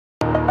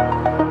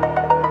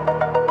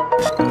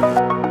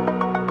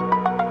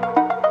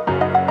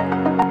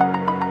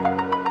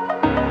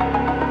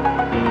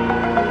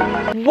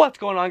What's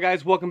going on,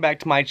 guys? Welcome back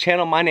to my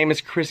channel. My name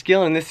is Chris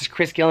Gill and this is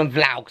Chris Gillen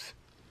Vlogs.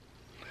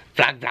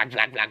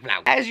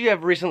 Vlog. As you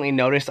have recently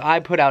noticed, I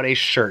put out a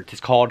shirt.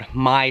 It's called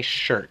My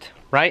Shirt,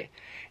 right?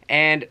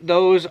 And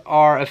those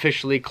are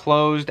officially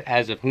closed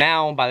as of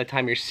now. By the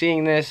time you're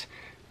seeing this,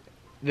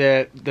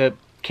 the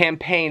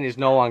campaign is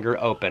no longer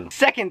open.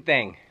 Second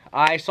thing,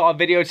 I saw a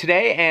video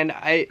today and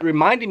it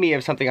reminded me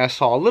of something I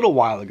saw a little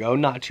while ago,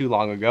 not too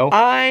long ago.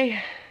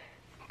 I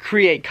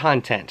create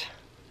content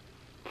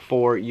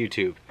for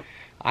YouTube.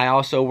 I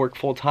also work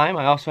full-time.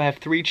 I also have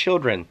 3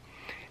 children.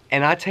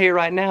 And I tell you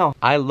right now,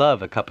 I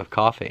love a cup of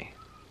coffee.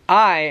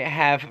 I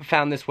have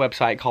found this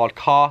website called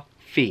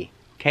Ko-fi,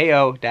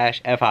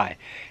 K-O-F-I.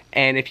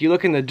 And if you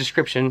look in the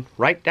description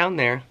right down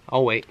there,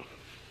 I'll wait.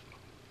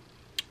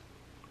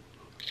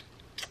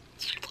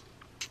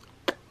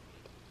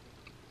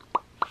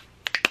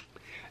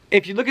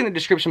 If you look in the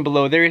description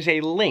below, there is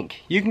a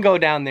link. You can go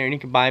down there and you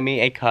can buy me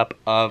a cup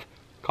of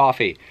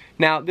coffee.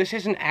 Now, this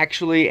isn't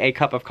actually a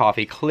cup of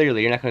coffee.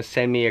 Clearly, you're not going to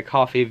send me a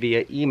coffee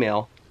via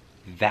email.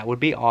 That would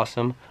be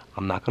awesome.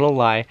 I'm not going to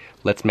lie.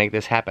 Let's make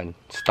this happen.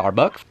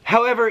 Starbucks.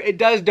 However, it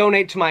does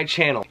donate to my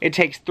channel. It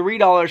takes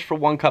 $3 for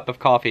 1 cup of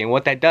coffee. And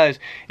what that does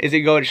is it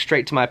goes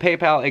straight to my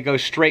PayPal. It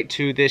goes straight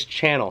to this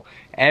channel.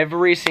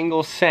 Every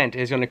single cent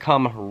is going to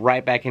come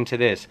right back into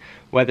this.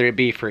 Whether it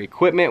be for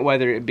equipment,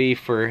 whether it be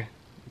for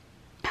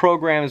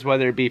programs,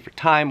 whether it be for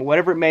time,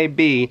 whatever it may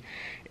be,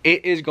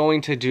 it is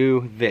going to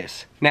do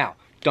this. Now,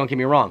 don't get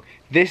me wrong,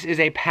 this is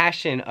a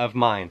passion of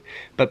mine,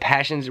 but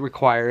passions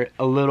require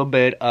a little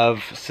bit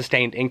of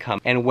sustained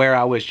income. And where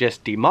I was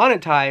just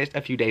demonetized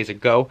a few days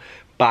ago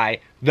by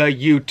the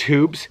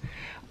YouTubes,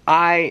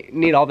 I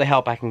need all the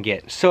help I can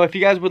get. So if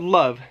you guys would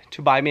love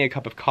to buy me a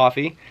cup of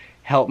coffee,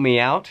 help me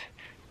out,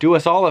 do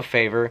us all a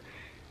favor,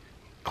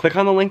 click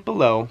on the link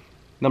below.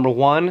 Number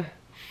 1,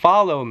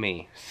 follow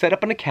me. Set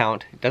up an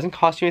account. It doesn't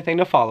cost you anything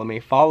to follow me.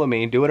 Follow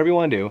me. Do whatever you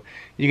want to do.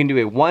 You can do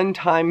a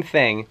one-time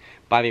thing.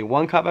 Buy me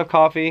 1 cup of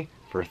coffee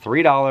for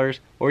 $3,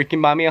 or you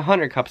can buy me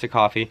 100 cups of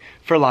coffee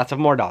for lots of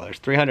more dollars,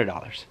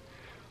 $300.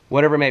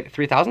 Whatever, maybe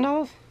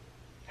 $3,000?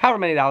 However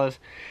many dollars.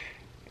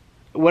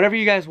 Whatever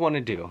you guys want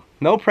to do.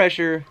 No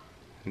pressure,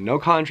 no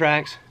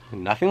contracts,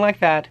 nothing like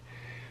that.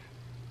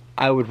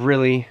 I would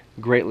really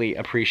greatly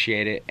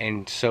appreciate it,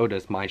 and so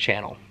does my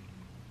channel.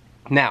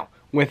 Now,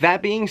 with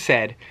that being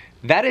said,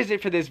 that is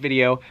it for this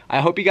video.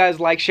 I hope you guys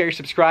like, share,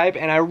 subscribe,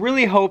 and I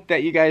really hope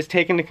that you guys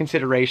take into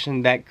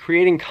consideration that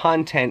creating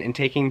content and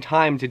taking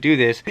time to do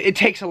this, it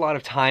takes a lot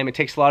of time, it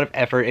takes a lot of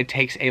effort, it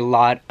takes a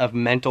lot of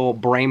mental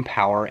brain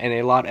power and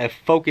a lot of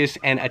focus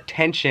and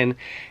attention.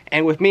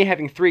 And with me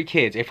having 3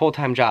 kids, a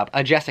full-time job,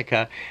 a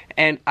Jessica,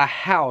 and a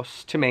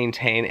house to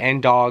maintain,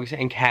 and dogs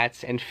and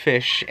cats and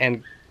fish,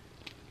 and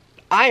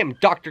I am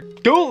Dr.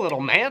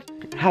 Doolittle, man.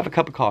 Have a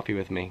cup of coffee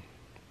with me.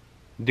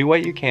 Do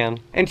what you can.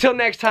 Until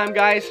next time,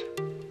 guys.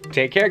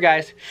 Take care,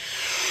 guys.